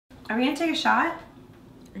Are we gonna take a shot?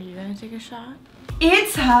 Are you gonna take a shot?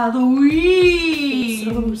 It's Halloween!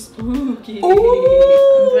 It's so spooky.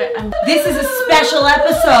 Ooh. This is a special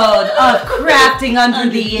episode of Crafting Under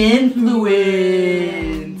the Influence.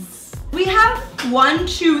 We have 1,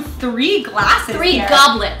 2, 3 glasses. 3 here.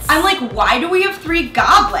 goblets. I'm like, why do we have 3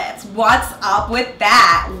 goblets? What's up with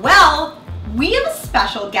that? Well, we have a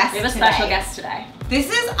special guest today. special guest today. This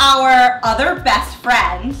is our other best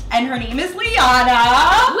friend, and her name is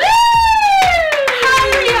Liana. Woo! Hi,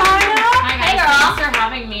 Liana. Hi guys, thanks for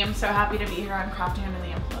having me. I'm so happy to be here on Crafting Under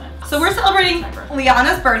the Influence. So we're celebrating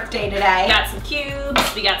Liana's birthday today. We got some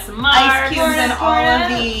cubes, we got some marks. Ice cubes and all of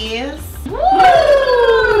these. Woo!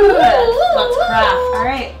 Let's craft. All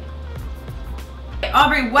right.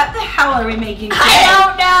 Aubrey, what the hell are we making today? I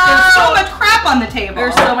don't know. There's so much crap on the table.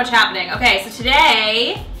 There's so much happening. Okay, so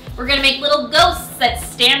today we're gonna make little ghosts that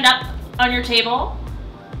stand up on your table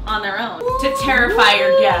on their own to terrify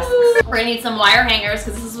your guests. We're gonna need some wire hangers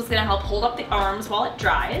because this is what's gonna help hold up the arms while it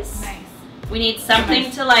dries. Nice. We need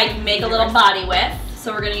something to like make a little body with,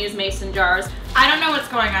 so we're gonna use mason jars. I don't know what's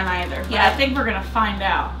going on either, but Yeah. I think we're gonna find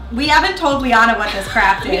out. We haven't told Liana what this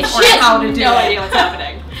craft is or She how to has do no it. idea what's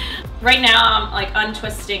happening. Right now I'm like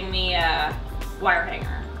untwisting the wire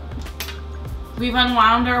hanger. We've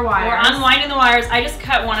unwound our wires. We're unwinding the wires. I just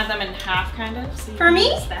cut one of them in half, kind of. So you For can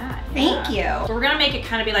me? use that. Thank you. So we're gonna make it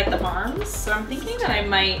kind of be like the arms. So I'm thinking that I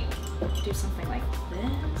might do something like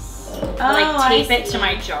this. Like tape it to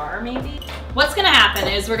my jar, maybe. What's gonna happen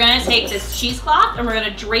is we're gonna take this cheesecloth and we're gonna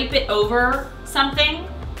drape it over something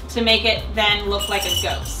to make it then look like a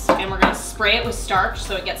ghost. And we're gonna spray it with starch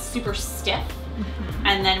so it gets super stiff.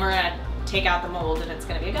 And then we're gonna take out the mold and it's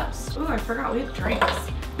gonna be a ghost. Ooh, I forgot we have drinks.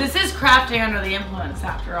 This is Crafting Under the Influence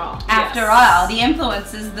after all. After all, the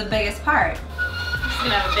influence is the biggest part. It's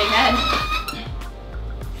gonna have a big head.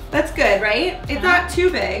 That's good, right? It's not too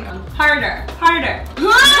big. Harder, harder.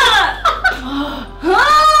 Oh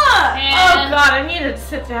god, I need to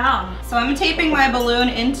sit down. So I'm taping my balloon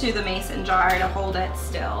into the mason jar to hold it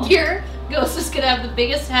still. Your ghost is gonna have the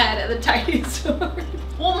biggest head and the tiniest arm.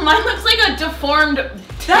 Well, mine looks like a deformed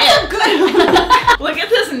That's a good one. Look at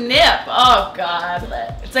this nip. Oh god.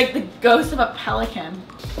 It's like the ghost of a pelican.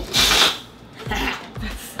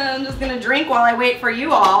 I'm just gonna drink while I wait for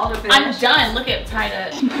you all to finish. I'm done. Look at tied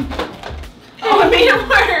it. Oh, it made it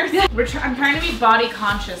worse. I'm trying to be body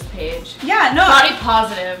conscious, Paige. Yeah, no. Body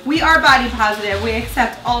positive. We are body positive. We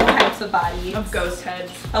accept all types of bodies. Of ghost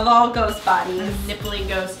heads. Of all ghost bodies. Nipply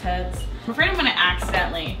ghost heads. I'm afraid I'm gonna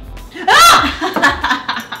accidentally.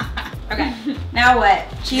 Okay. Now what?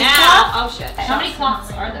 Cheesecloth? Oh shit. How many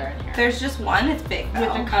cloths are there in here? There's just one. It's big though.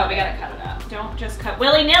 Oh, we gotta cut it up. Don't just cut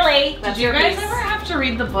willy-nilly. Did you guys ever have to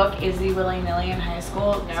read the book Izzy Willy-Nilly in high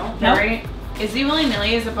school? No. Right? Izzy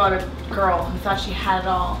Willy-Nilly is about a girl who thought she had it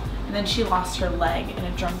all, and then she lost her leg in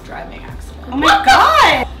a drunk driving accident. Oh my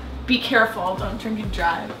god! Be careful, don't drink and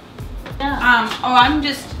drive. Yeah. I'm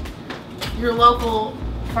just your local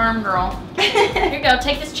farm girl. Here you go,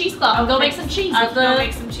 take this cheesecloth and go make some cheese. I'll go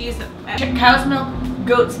make some cheese. Cow's milk,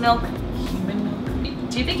 goat's milk, human milk.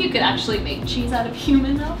 Do you think you could actually make cheese out of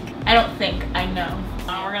human milk? I don't think, I know.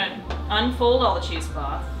 We're gonna unfold all the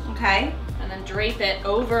cheesecloth Okay. and then drape it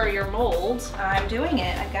over your mold. I'm doing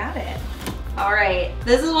it. I got it. All right.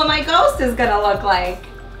 This is what my ghost is gonna look like.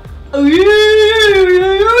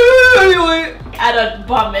 At a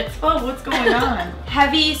bar mitzvah? What's going on?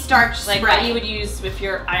 Heavy starch Like spray. what you would use if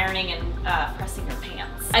you're ironing and pressing your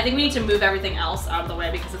pants. I think we need to move everything else out of the way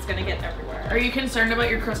because it's gonna get everywhere. Are you concerned about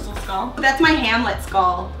your crystal skull? That's my Hamlet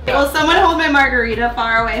skull. Will someone hold my margarita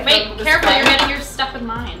far away from Wait, the careful, spray? you're getting your stuff in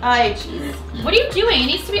mine. Ay, jeez. What are you doing? It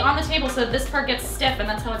needs to be on the table so this part gets stiff and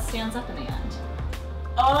that's how it stands up in the end.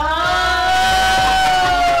 Oh!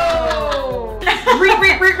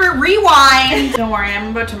 Rewind. Don't worry, I'm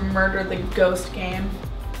about to murder the ghost game.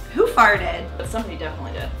 Who farted? But somebody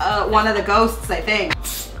definitely did. One of the ghosts, I think.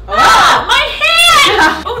 Oh, my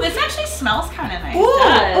hand! Oh, this actually smells kind of nice.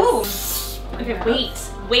 Ooh. Okay,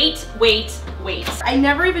 wait. I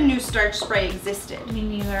never even knew starch spray existed. Me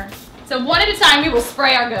neither. So one at a time, we will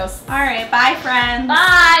spray our ghosts. All right, bye, friends.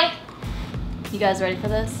 Bye! You guys ready for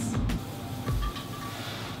this?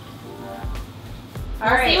 All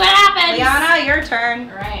right. See what happens. Liana, your turn.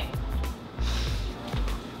 All right.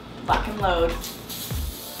 Lock and load.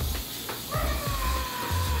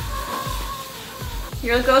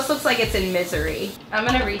 Your ghost looks like it's in misery. I'm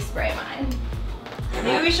gonna respray mine.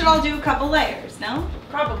 Maybe we should all do a couple layers, no?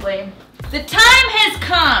 Probably. The time has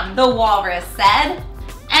come! The walrus said.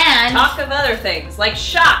 And talk of other things, like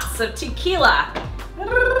shots of tequila.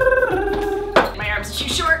 My arms are too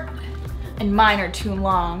short. And mine are too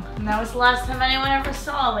long. And that was the last time anyone ever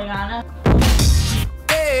saw Liana.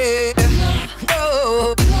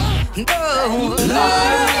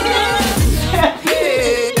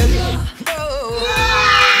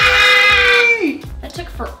 That took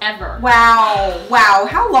forever. Wow. Wow.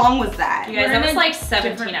 How long was that? You guys, We're that in was a like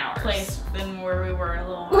 17 different hours. place than where we were a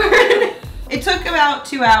little. It took about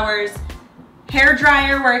 2 hours. Hair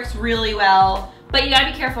dryer works really well. But you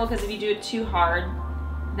gotta be careful because if you do it too hard,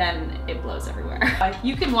 then it blows everywhere.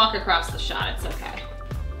 You can walk across the shot, it's okay.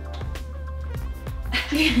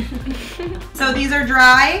 So these are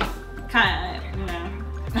dry. Kind of, you know.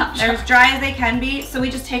 Not They're as dry as they can be. So we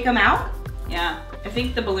just take them out. Yeah, I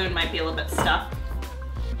think the balloon might be a little bit stuck.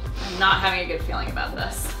 I'm not having a good feeling about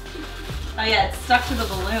this. Oh yeah, it's stuck to the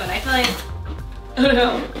balloon. I feel like Oh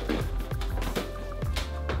no.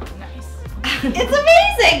 Nice. It's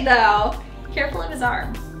amazing though. Careful of his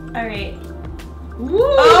arm. all right. Woo.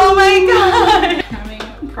 Oh my god.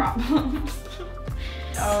 Having problems.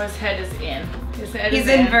 Oh, his head is in. His head He's is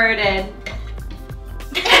in. inverted.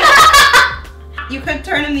 You could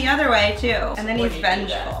turn him the other way too. And then he's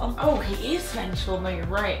vengeful. Oh, he is vengeful, no, you're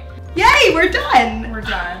right. Yay, we're done. We're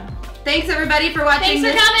done. Thanks everybody for watching Thanks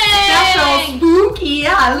for this coming. special spooky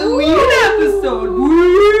Halloween episode.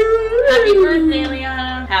 Woo. Happy birthday,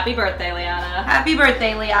 Liana. Happy birthday, Liana. Happy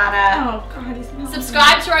birthday, Liana. Oh, God, he's not.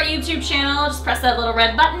 Subscribe to our YouTube channel. Just press that little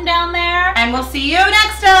red button down there. And we'll see you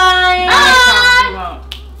next time. I probably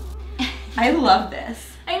won't. I love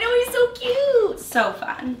this. I know he's so cute. So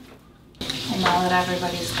fun. And now that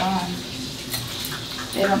everybody's gone,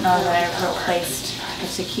 they don't know that I replaced the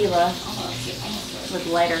tequila with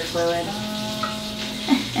lighter fluid.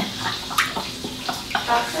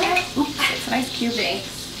 Oops, it's a nice cubing.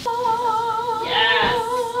 Yes.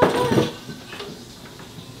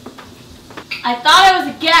 I thought I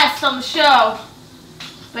was a guest on the show,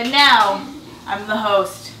 but now I'm the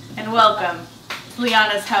host. And welcome to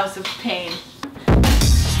Liana's House of Pain.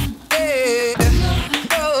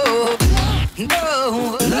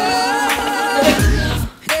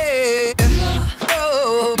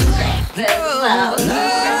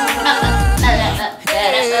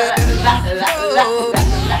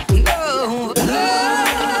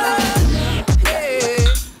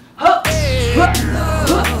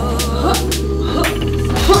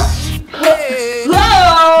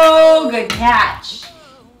 Oh, good catch.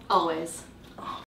 Always.